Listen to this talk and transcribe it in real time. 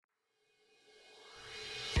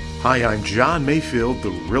Hi, I'm John Mayfield,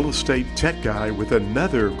 the Real Estate Tech Guy, with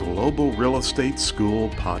another Global Real Estate School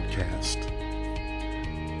podcast.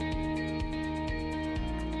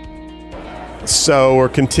 So we're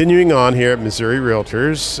continuing on here at Missouri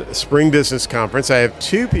Realtors Spring Business Conference. I have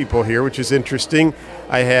two people here, which is interesting.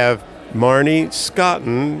 I have Marnie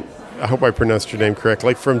Scotton, I hope I pronounced your name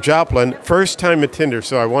correctly, from Joplin, first-time attender,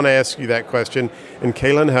 so I want to ask you that question, and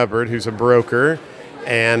Kaylin Hubbard, who's a broker.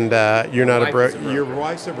 And you're not a broker. Your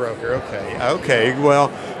wife's a broker. Okay. Well,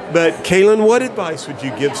 but Kaylin, what advice would you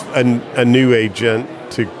give a new agent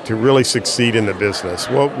to really succeed in the business?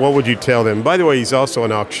 What would you tell them? By the way, he's also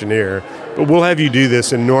an auctioneer, but we'll have you do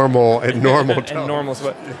this in normal time.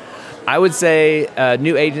 I would say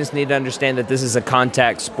new agents need to understand that this is a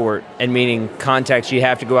contact sport, and meaning contacts, you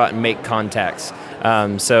have to go out and make contacts.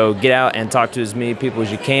 So get out and talk to as many people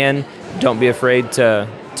as you can. Don't be afraid to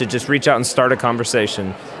just reach out and start a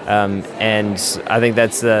conversation. And I think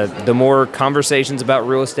that's the more conversations about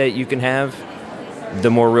real estate you can have, the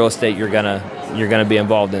more real estate you're gonna be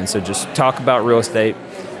involved in. So just talk about real estate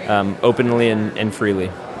openly and freely.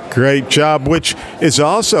 Great job, which is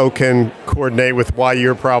also can coordinate with why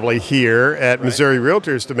you're probably here at Missouri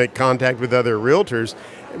Realtors, to make contact with other realtors,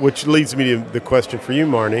 which leads me to the question for you,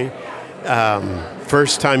 Marnie.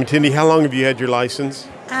 First time attendee, how long have you had your license?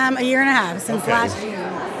 A year and a half, since last June.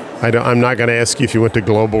 I'm not going to ask you if you went to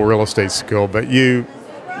Global Real Estate School, but you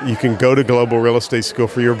can go to Global Real Estate School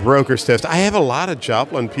for your broker's test. I have a lot of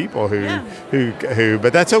Joplin people who,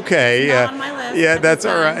 but that's okay. Not on my list. Yeah, that's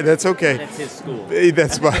all right. That's okay. That's his school.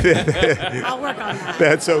 That's my. I'll work on that.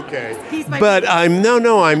 That's okay. Piece by But piece.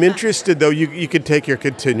 I'm interested though. You could take your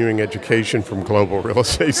continuing education from Global Real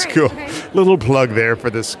Estate School. Okay. Little plug there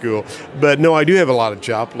for the school. But no, I do have a lot of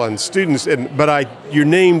Joplin students, but your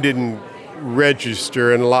name didn't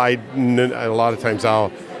register, and a lot of times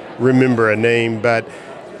I'll remember a name, but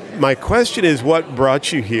my question is, what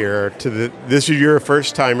brought you here this is your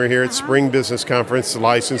first timer here at Spring Business Conference,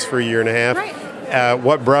 licensed for a year and a half. Right.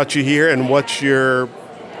 What brought you here, and what's your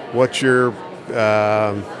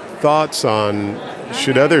thoughts on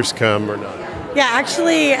should others come or not? Yeah,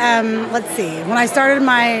 actually, let's see. When I started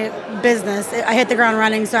my business, I hit the ground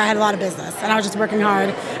running, so I had a lot of business, and I was just working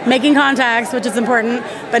hard, making contacts, which is important,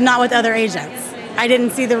 but not with other agents. I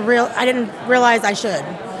didn't realize I should.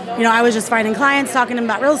 I was just finding clients, talking to them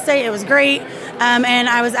about real estate. It was great, and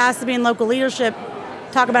I was asked to be in local leadership,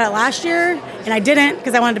 talk about it last year, and I didn't,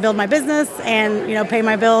 because I wanted to build my business and pay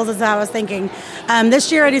my bills. Is how I was thinking.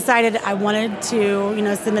 This year I decided I wanted to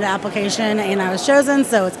submit an application, and I was chosen,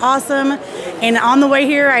 so it's awesome. And on the way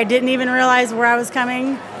here, I didn't even realize where I was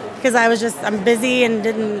coming, because I'm busy and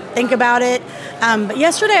didn't think about it. But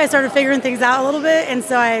yesterday I started figuring things out a little bit, and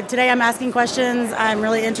so today I'm asking questions. I'm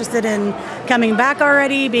really interested in coming back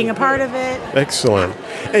already, being a part of it. Excellent.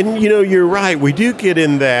 And you're right. We do get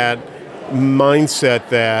in that mindset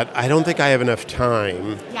that I don't think I have enough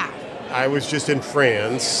time. Yeah. I was just in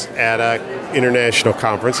France at an international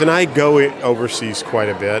conference, and I go overseas quite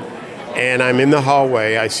a bit, and I'm in the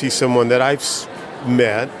hallway. I see someone that I've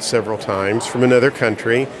met several times from another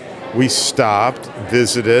country. We stopped,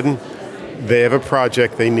 visited. They have a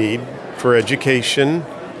project they need for education.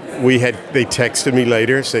 They texted me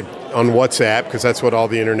later, said on WhatsApp, because that's what all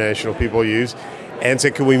the international people use, and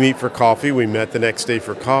said, "Can we meet for coffee?" We met the next day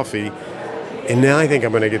for coffee. And now I think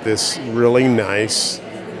I'm going to get this really nice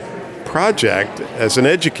project as an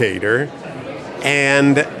educator.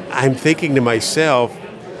 And I'm thinking to myself,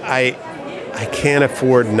 I can't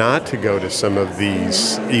afford not to go to some of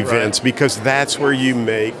these events, because that's where you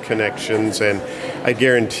make connections. And I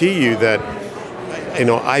guarantee you that,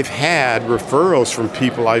 I've had referrals from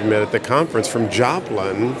people I've met at the conference from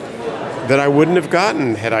Joplin that I wouldn't have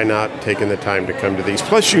gotten had I not taken the time to come to these.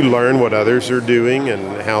 Plus you learn what others are doing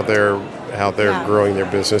and how they're growing their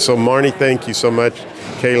business. So Marnie, thank you so much.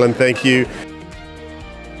 Kaylin, thank you.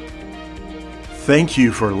 Thank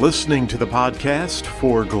you for listening to the podcast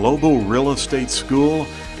for Global Real Estate School.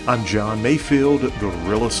 I'm John Mayfield, the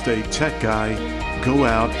Real Estate Tech Guy. Go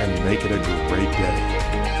out and make it a great day.